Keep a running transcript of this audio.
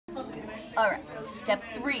All right, step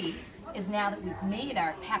 3 is now that we've made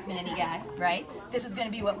our Pac-Man guy, right? This is going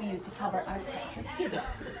to be what we use to cover our tetrahedron.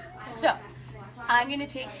 So, I'm going to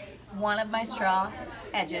take one of my straw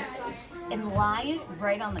edges and lie it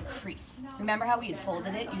right on the crease. Remember how we had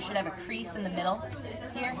folded it? You should have a crease in the middle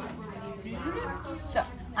here. So,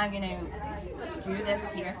 I'm going to do this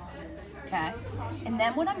here, okay? And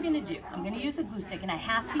then what I'm going to do, I'm going to use the glue stick, and I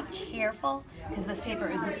have to be careful because this paper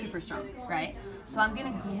isn't super strong, right? So I'm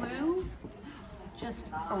going to glue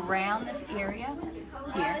just around this area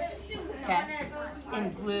here, okay?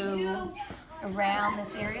 And glue around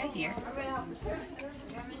this area here,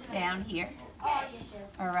 down here,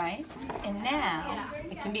 all right? And now,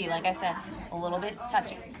 it can be, like I said, a little bit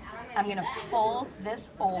touchy. I'm gonna fold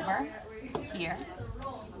this over here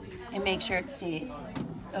and make sure it stays,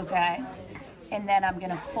 okay? And then I'm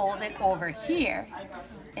gonna fold it over here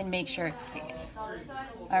and make sure it stays,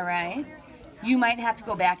 all right? You might have to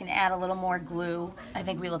go back and add a little more glue. I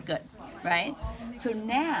think we look good, right? So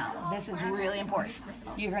now, this is really important.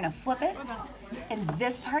 You're gonna flip it, and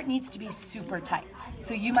this part needs to be super tight.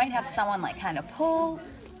 So you might have someone like kind of pull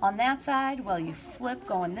on that side while you flip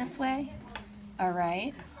going this way, all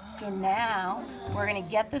right? So now, we're gonna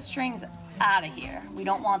get the strings out of here. We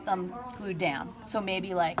don't want them glued down. So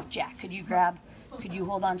maybe like, Jack, could you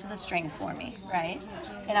hold on to the strings for me, right?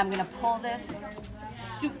 And I'm gonna pull this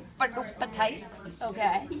super duper tight,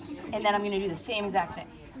 okay? And then I'm gonna do the same exact thing.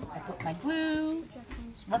 I put my glue.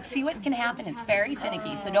 Let's see what can happen. It's very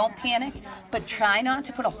finicky, so don't panic, but try not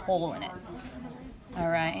to put a hole in it, all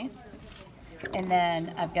right? And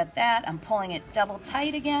then I've got that. I'm pulling it double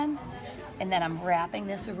tight again, and then I'm wrapping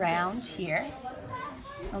this around here,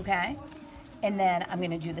 okay? And then I'm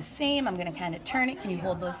gonna do the same. I'm gonna kind of turn it. Can you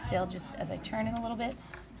hold those still just as I turn it a little bit?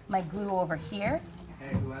 My glue over here.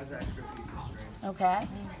 Hey, who has that extra piece of string? Okay.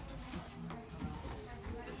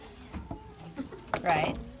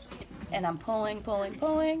 Right. And I'm pulling, pulling,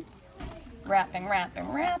 pulling. Wrapping,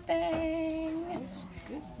 wrapping, wrapping.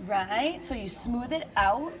 Right. So you smooth it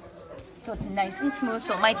out so it's nice and smooth.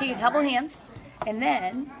 So it might take a couple hands. And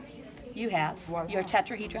then you have your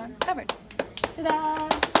tetrahedron covered. Ta-da!